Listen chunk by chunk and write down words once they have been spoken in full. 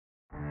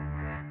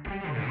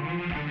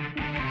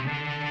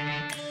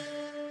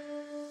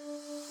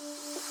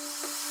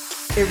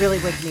It really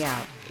wigged me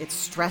out. It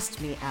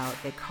stressed me out.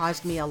 It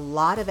caused me a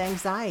lot of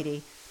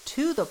anxiety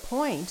to the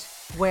point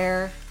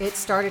where it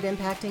started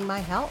impacting my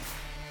health.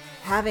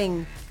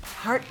 Having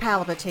heart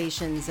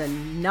palpitations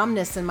and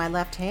numbness in my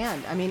left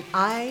hand. I mean,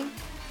 I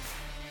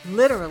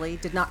literally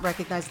did not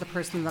recognize the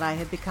person that I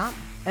had become.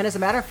 And as a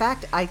matter of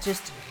fact,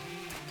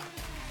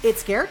 it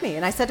scared me.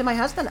 And I said to my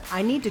husband,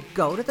 I need to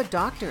go to the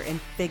doctor and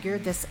figure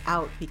this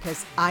out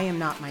because I am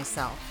not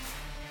myself.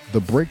 The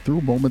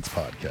Breakthrough Moments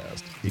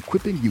Podcast,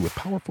 equipping you with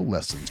powerful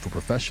lessons for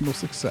professional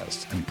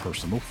success and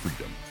personal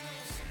freedom.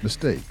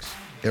 Mistakes,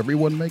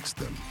 everyone makes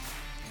them.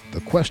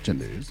 The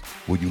question is,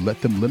 will you let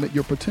them limit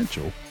your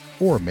potential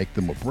or make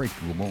them a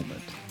breakthrough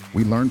moment?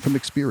 We learn from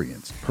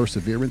experience,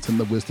 perseverance, and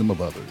the wisdom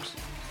of others.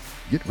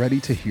 Get ready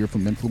to hear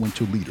from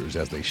influential leaders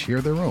as they share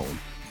their own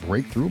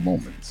breakthrough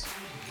moments.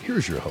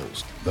 Here's your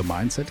host, the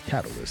Mindset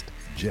Catalyst,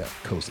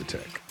 Jeff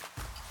Kosatek.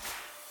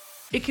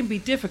 It can be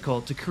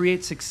difficult to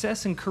create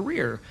success in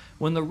career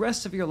when the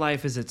rest of your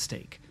life is at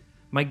stake.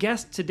 My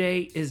guest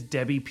today is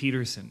Debbie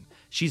Peterson.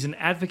 She's an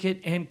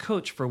advocate and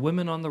coach for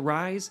women on the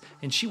rise,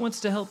 and she wants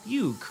to help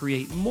you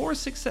create more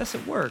success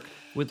at work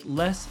with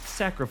less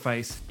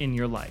sacrifice in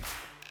your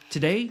life.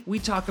 Today, we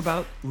talk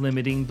about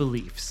limiting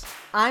beliefs.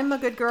 I'm a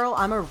good girl.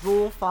 I'm a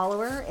rule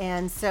follower.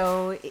 And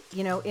so,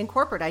 in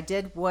corporate, I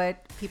did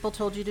what people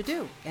told you to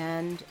do.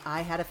 And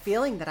I had a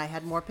feeling that I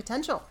had more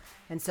potential.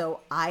 And so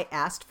I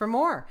asked for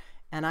more.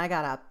 And I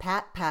got a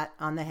pat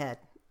on the head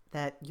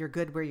that you're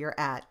good where you're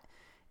at.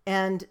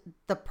 And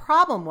the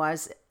problem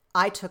was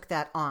I took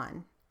that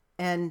on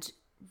and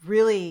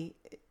really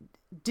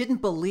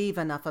didn't believe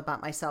enough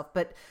about myself.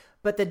 But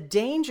the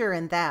danger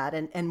in that,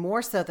 and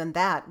more so than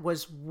that,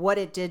 was what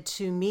it did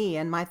to me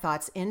and my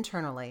thoughts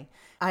internally.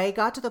 I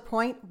got to the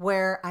point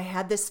where I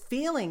had this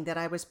feeling that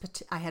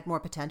I had more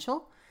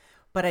potential,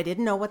 but I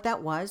didn't know what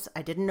that was.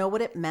 I didn't know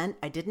what it meant.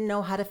 I didn't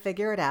know how to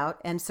figure it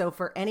out. And so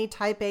for any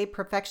type A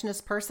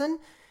perfectionist person,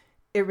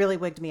 it really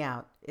wigged me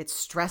out. It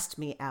stressed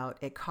me out.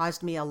 It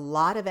caused me a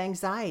lot of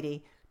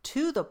anxiety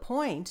to the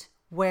point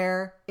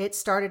where it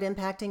started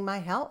impacting my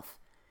health.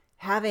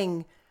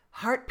 Having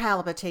heart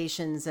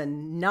palpitations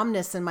and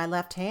numbness in my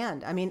left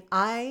hand. I mean,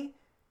 I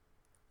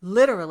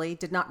literally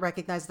did not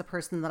recognize the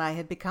person that I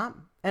had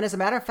become. And as a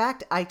matter of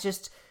fact,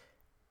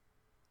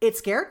 it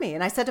scared me.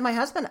 And I said to my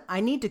husband, I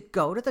need to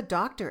go to the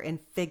doctor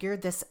and figure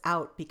this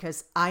out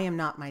because I am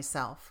not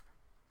myself.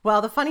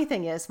 Well, the funny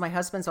thing is my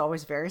husband's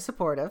always very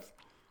supportive.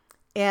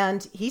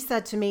 And he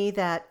said to me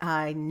that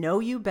I know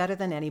you better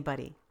than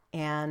anybody.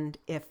 And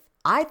if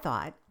I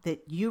thought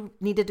that you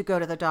needed to go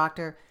to the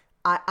doctor,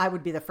 I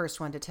would be the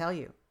first one to tell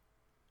you.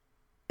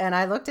 And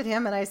I looked at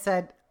him and I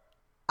said,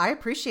 I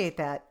appreciate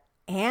that.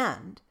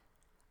 And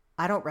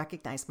I don't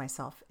recognize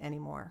myself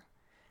anymore.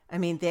 I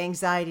mean, the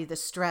anxiety, the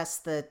stress,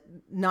 the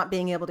not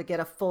being able to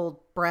get a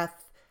full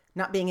breath,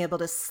 not being able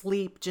to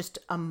sleep, just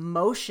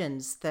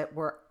emotions that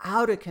were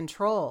out of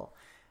control.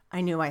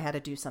 I knew I had to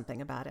do something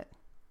about it.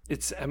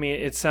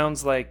 It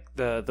sounds like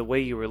the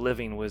way you were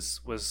living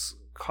was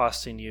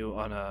costing you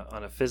on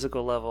a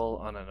physical level,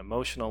 on an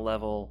emotional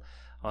level,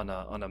 on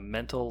a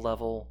mental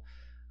level.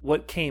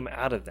 What came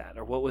out of that,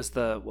 or what was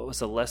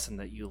the lesson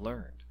that you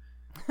learned?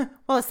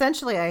 Well,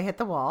 essentially, I hit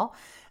the wall.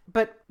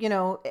 But,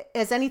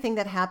 as anything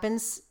that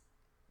happens,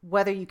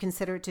 whether you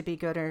consider it to be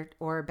good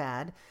or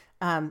bad,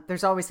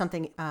 there's always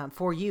something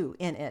for you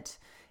in it.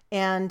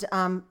 And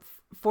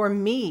for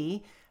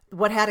me,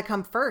 what had to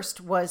come first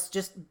was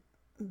just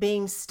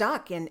being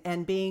stuck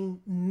and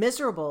being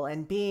miserable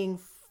and being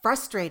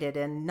frustrated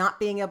and not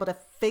being able to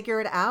figure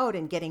it out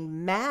and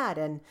getting mad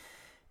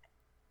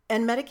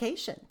and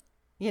medication.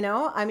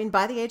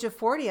 By the age of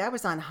 40, I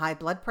was on high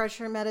blood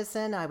pressure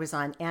medicine. I was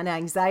on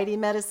anti-anxiety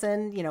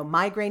medicine,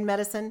 migraine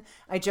medicine.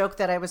 I joke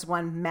that I was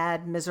one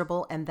mad,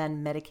 miserable, and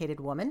then medicated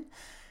woman.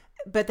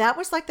 But that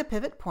was like the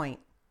pivot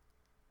point.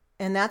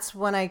 And that's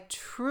when I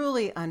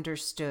truly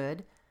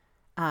understood,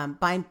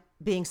 by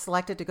being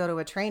selected to go to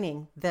a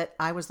training, that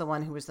I was the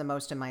one who was the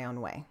most in my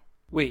own way.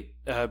 Wait,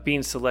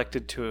 being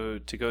selected to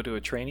go to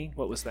a training?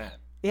 What was that?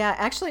 Yeah,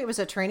 actually, it was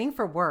a training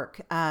for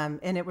work,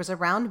 and it was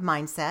around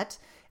mindset.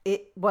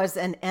 It was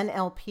an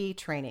NLP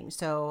training.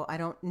 So I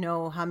don't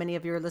know how many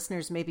of your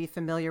listeners may be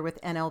familiar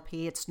with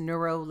NLP. It's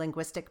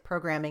neuro-linguistic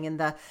programming. And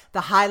the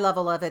high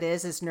level of it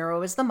is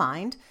neuro is the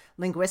mind,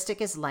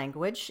 linguistic is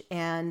language,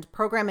 and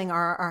programming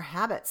are our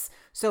habits.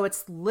 So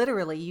it's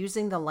literally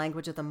using the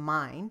language of the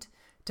mind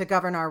to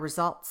govern our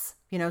results.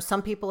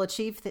 Some people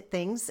achieve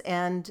things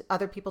and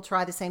other people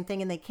try the same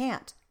thing and they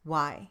can't.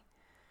 Why?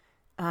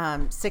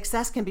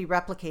 Success can be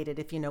replicated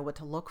if you know what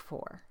to look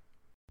for.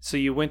 So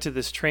you went to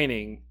this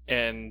training,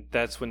 and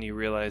that's when you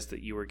realized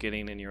that you were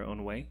getting in your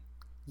own way?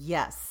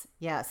 Yes.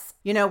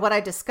 What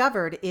I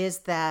discovered is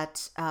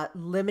that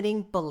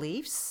limiting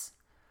beliefs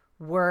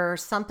were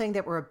something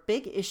that were a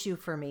big issue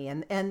for me.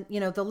 And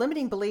the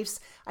limiting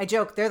beliefs, I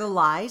joke, they're the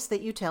lies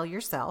that you tell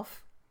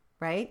yourself,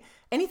 right?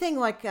 Anything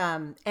like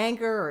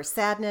anger or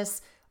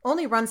sadness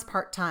only runs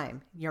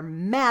part-time. You're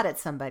mad at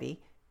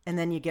somebody, and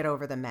then you get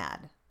over the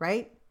mad,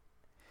 right?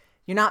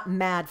 You're not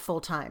mad full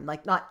time.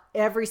 Like not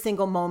every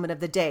single moment of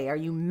the day are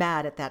you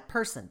mad at that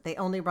person. They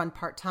only run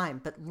part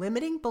time, but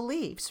limiting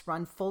beliefs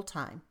run full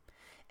time.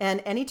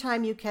 And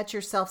anytime you catch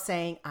yourself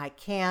saying, I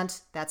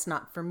can't, that's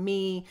not for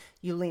me,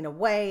 you lean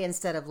away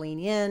instead of lean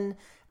in,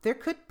 there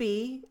could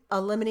be a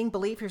limiting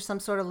belief or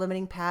some sort of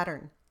limiting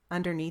pattern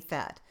underneath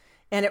that.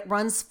 And it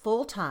runs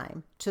full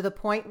time to the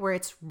point where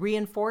it's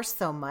reinforced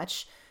so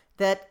much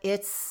that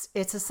it's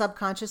a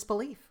subconscious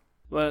belief.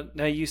 Well,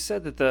 now you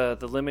said that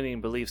the limiting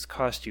beliefs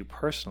cost you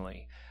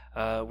personally.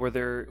 Was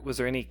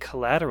there any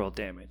collateral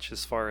damage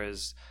as far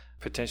as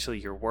potentially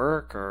your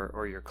work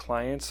or your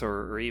clients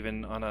or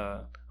even on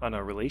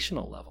a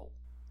relational level?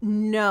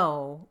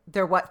 No,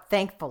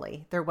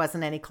 thankfully there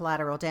wasn't any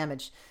collateral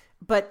damage,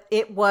 but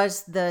it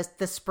was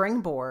the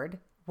springboard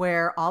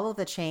where all of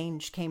the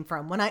change came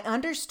from. When I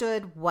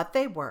understood what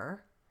they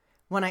were,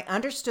 when I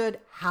understood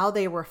how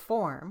they were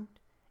formed,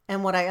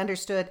 and when I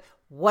understood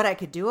what I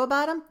could do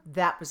about them,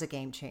 that was a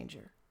game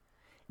changer.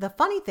 The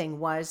funny thing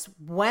was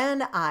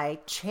when I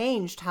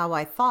changed how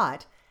I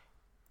thought,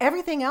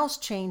 everything else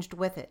changed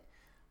with it.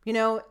 You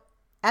know,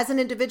 as an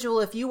individual,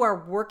 if you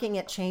are working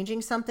at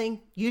changing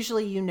something,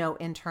 usually you know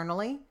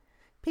internally.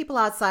 People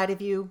outside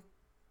of you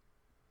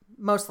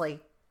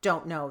mostly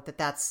don't know that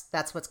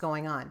that's what's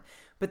going on.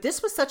 But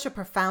this was such a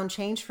profound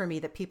change for me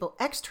that people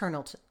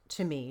external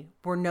to me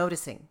were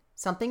noticing.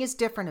 Something is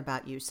different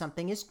about you.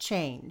 Something has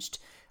changed.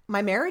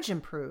 My marriage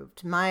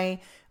improved.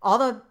 All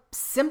the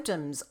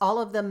symptoms, all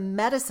of the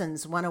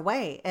medicines went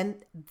away. And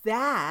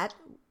that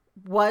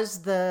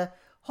was the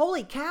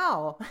holy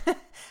cow.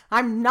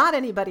 I'm not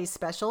anybody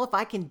special. If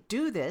I can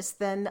do this,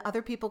 then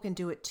other people can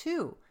do it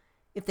too.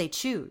 If they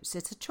choose,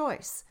 it's a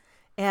choice.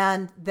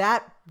 And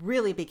that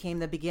really became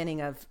the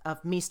beginning of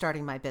me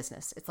starting my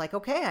business. It's like,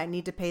 okay, I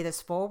need to pay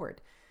this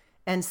forward.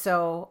 And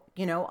so,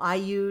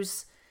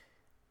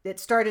 it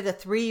started a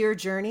 3-year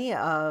journey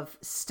of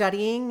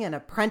studying and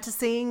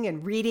apprenticing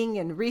and reading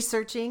and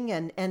researching.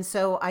 And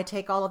so I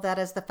take all of that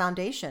as the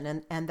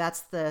foundation. And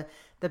that's the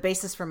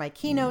basis for my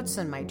keynotes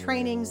and my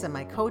trainings and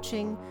my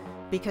coaching,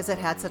 because it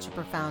had such a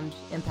profound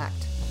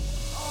impact.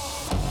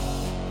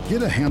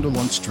 Get a handle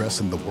on stress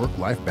in the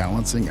work-life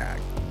balancing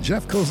act.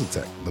 Jeff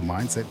Kozatek, the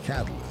Mindset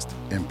Catalyst,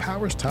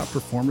 empowers top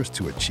performers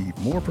to achieve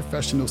more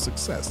professional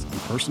success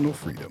and personal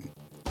freedom.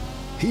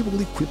 He will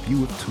equip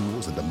you with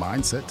tools and the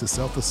mindset to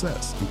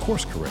self-assess and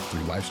course-correct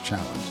through life's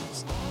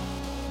challenges.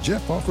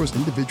 Jeff offers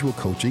individual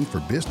coaching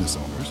for business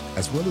owners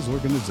as well as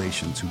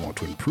organizations who want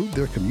to improve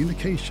their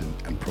communication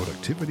and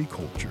productivity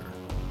culture.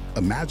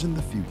 Imagine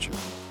the future.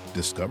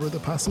 Discover the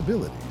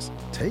possibilities.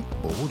 Take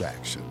bold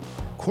action.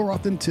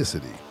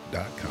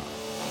 CoreAuthenticity.com.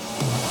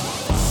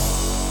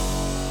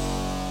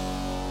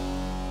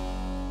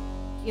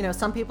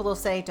 Some people will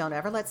say, don't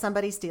ever let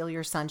somebody steal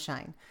your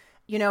sunshine.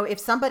 If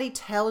somebody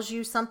tells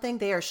you something,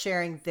 they are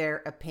sharing their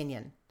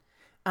opinion.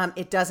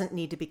 It doesn't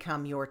need to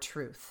become your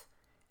truth.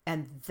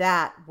 And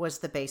that was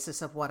the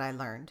basis of what I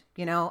learned.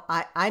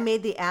 I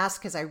made the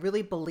ask because I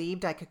really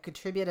believed I could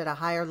contribute at a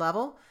higher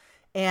level.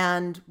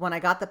 And when I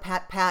got the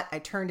pat, I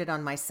turned it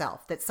on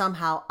myself that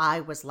somehow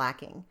I was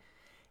lacking.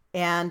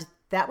 And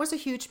that was a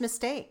huge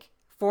mistake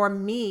for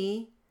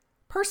me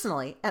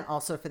personally, and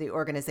also for the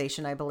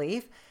organization, I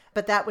believe.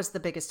 But that was the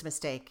biggest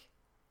mistake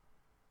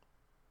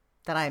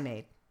that I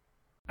made.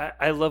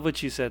 I love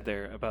what you said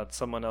there about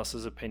someone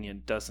else's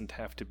opinion doesn't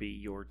have to be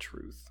your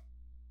truth.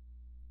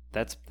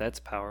 That's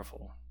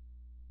powerful.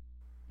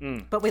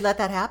 But we let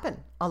that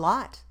happen a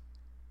lot.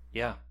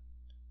 Yeah.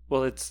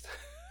 Well, it's,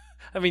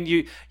 I mean,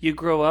 you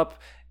grow up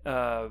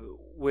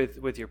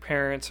with your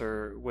parents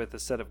or with a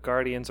set of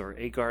guardians or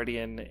a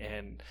guardian,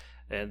 and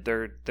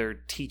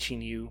they're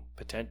teaching you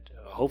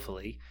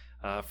hopefully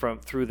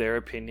through their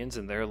opinions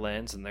and their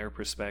lens and their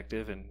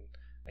perspective, and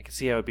I can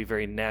see how it would be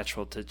very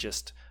natural to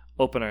just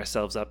open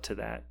ourselves up to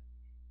that.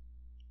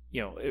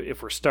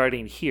 If we're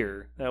starting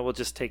here, we'll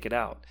just take it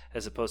out,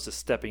 as opposed to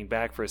stepping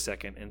back for a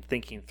second and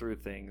thinking through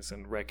things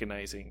and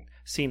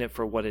seeing it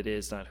for what it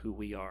is, not who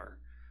we are.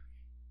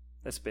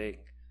 That's big.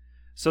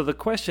 So the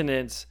question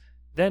is,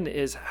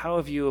 how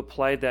have you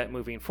applied that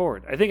moving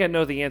forward? I think I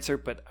know the answer,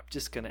 but I'm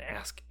just going to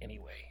ask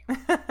anyway.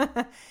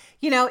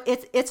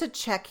 It's a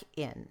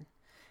check-in.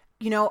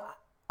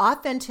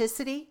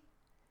 Authenticity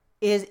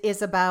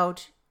is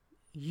about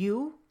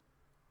you,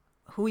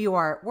 who you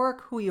are at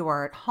work, who you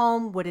are at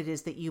home, what it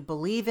is that you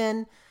believe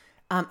in,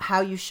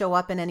 how you show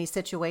up in any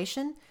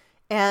situation.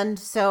 And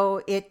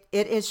so it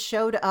has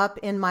showed up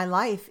in my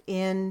life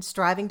in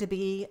striving to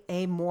be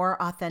a more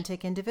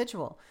authentic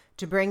individual,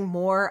 to bring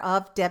more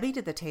of Debbie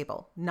to the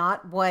table,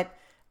 not what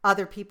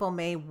other people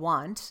may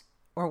want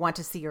or want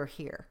to see or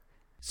hear.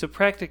 So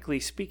practically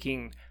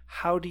speaking,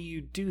 how do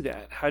you do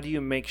that? How do you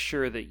make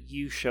sure that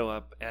you show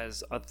up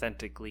as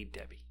authentically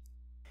Debbie?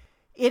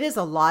 It is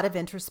a lot of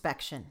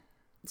introspection.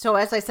 So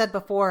as I said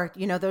before,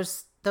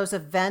 those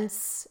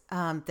events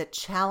that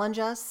challenge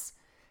us,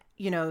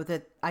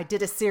 that I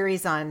did a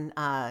series on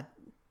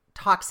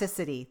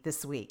toxicity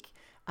this week,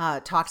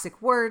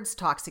 toxic words,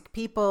 toxic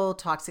people,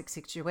 toxic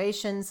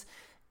situations.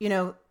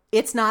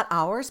 it's not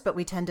ours, but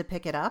we tend to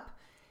pick it up.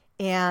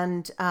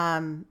 And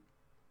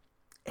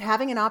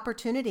having an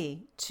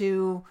opportunity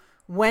to,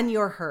 when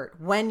you're hurt,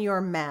 when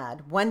you're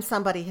mad, when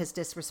somebody has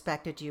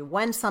disrespected you,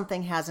 when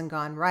something hasn't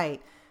gone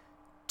right,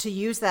 to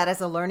use that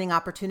as a learning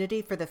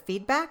opportunity for the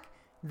feedback,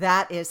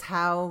 that is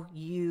how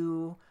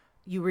you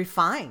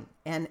refine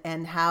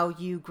and how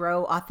you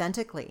grow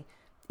authentically,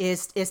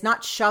 is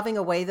not shoving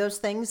away those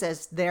things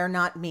as they're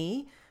not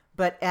me,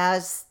 but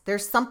as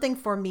there's something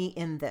for me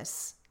in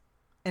this.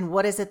 And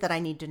what is it that I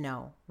need to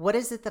know? What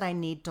is it that I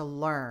need to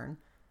learn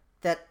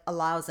that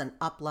allows an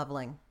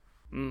up-leveling?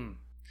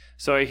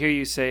 So I hear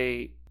you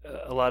say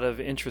a lot of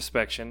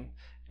introspection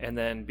and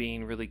then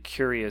being really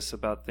curious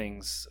about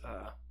things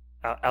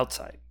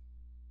outside.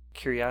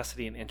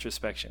 Curiosity and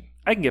introspection.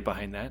 I can get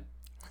behind that.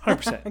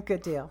 100%.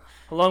 Good deal.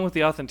 Along with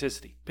the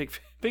authenticity.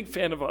 Big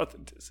fan of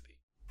authenticity.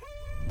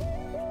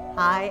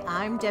 Hi,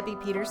 I'm Debbie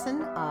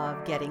Peterson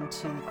of Getting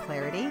to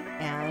Clarity,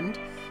 and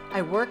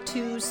I work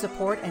to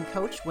support and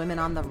coach women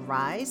on the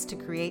rise to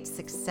create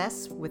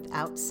success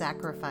without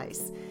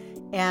sacrifice.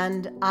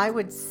 And I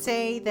would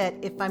say that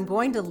if I'm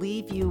going to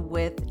leave you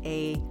with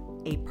a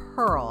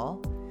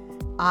pearl,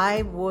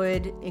 I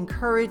would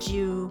encourage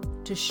you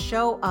to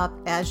show up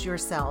as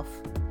yourself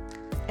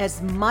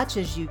as much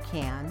as you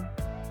can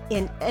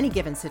in any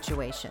given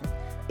situation.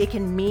 It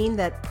can mean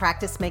that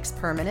practice makes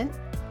permanent,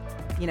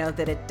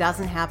 that it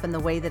doesn't happen the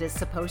way that it's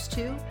supposed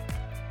to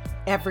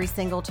every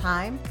single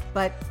time.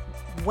 But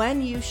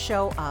when you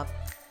show up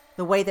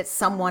the way that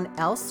someone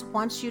else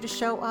wants you to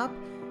show up,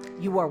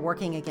 you are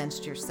working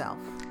against yourself.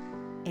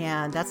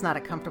 And that's not a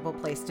comfortable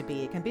place to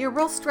be. It can be a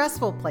real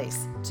stressful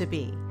place to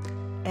be.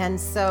 And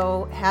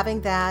so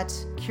having that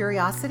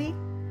curiosity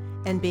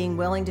and being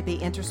willing to be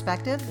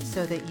introspective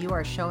so that you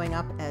are showing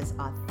up as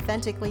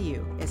authentically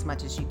you as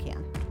much as you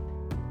can.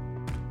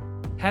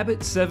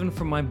 Habit 7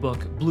 from my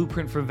book,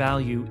 Blueprint for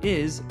Value,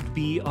 is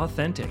be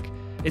authentic.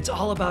 It's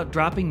all about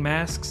dropping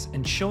masks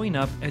and showing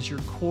up as your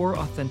core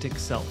authentic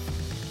self.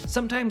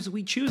 Sometimes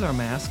we choose our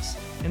masks,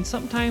 and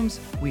sometimes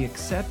we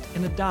accept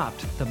and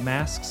adopt the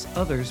masks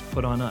others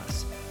put on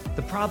us.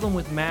 The problem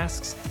with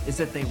masks is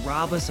that they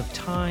rob us of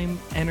time,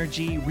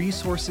 energy,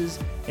 resources,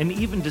 and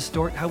even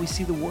distort how we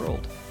see the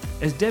world.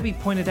 As Debbie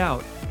pointed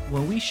out,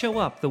 when we show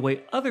up the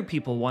way other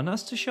people want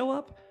us to show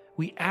up,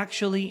 we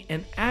actually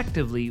and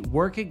actively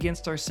work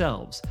against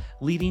ourselves,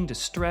 leading to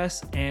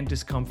stress and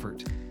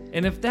discomfort.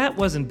 And if that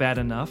wasn't bad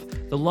enough,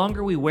 the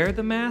longer we wear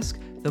the mask,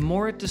 the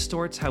more it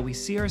distorts how we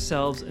see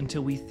ourselves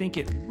until we think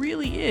it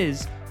really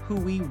is who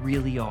we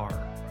really are.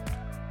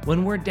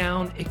 When we're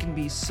down, it can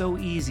be so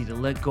easy to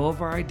let go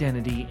of our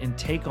identity and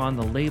take on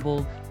the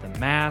label, the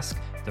mask,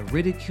 the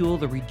ridicule,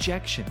 the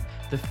rejection,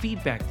 the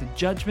feedback, the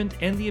judgment,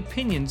 and the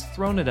opinions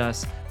thrown at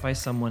us by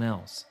someone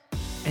else.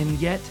 And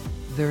yet,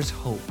 there's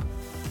hope.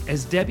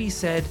 As Debbie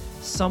said,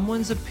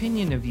 someone's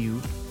opinion of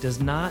you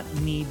does not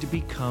need to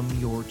become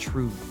your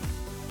truth.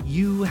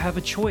 You have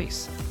a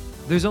choice.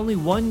 There's only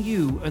one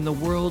you, and the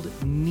world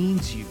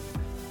needs you.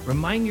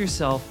 Remind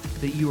yourself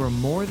that you are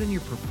more than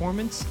your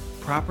performance,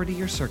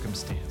 property, or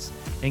circumstance,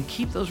 and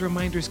keep those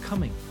reminders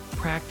coming.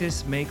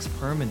 Practice makes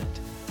permanent.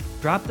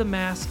 Drop the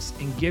masks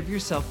and give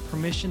yourself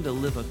permission to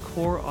live a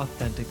core,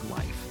 authentic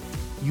life.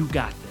 You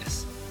got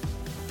this.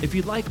 If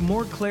you'd like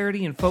more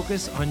clarity and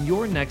focus on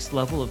your next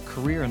level of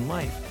career and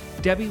life,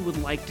 Debbie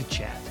would like to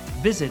chat.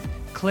 Visit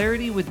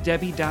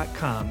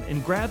claritywithdebbie.com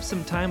and grab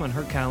some time on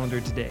her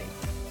calendar today.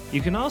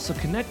 You can also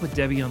connect with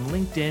Debbie on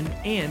LinkedIn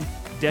and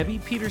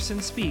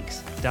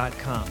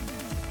DebbiePetersonSpeaks.com.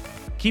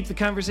 Keep the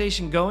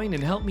conversation going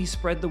and help me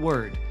spread the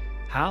word.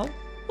 How?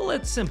 Well,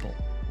 it's simple.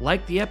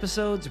 Like the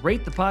episodes,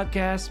 rate the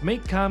podcast,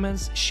 make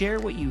comments, share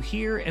what you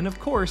hear, and of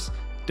course,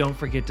 don't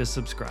forget to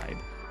subscribe.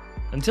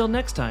 Until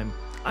next time,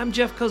 I'm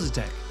Jeff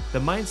Kozatek, the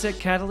Mindset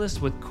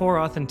Catalyst with Core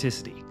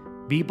Authenticity.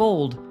 Be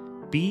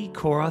bold, be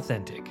core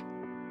authentic.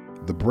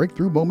 The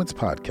Breakthrough Moments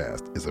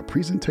podcast is a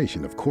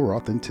presentation of Core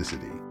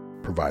Authenticity,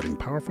 providing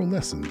powerful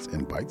lessons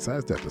in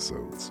bite-sized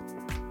episodes.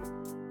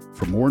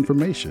 For more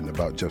information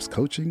about Jeff's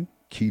coaching,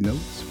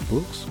 keynotes,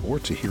 books, or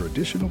to hear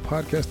additional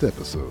podcast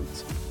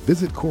episodes,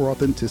 visit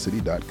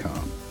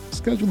coreauthenticity.com.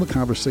 Schedule a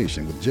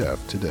conversation with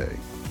Jeff today.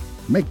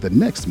 Make the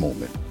next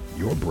moment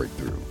your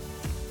breakthrough.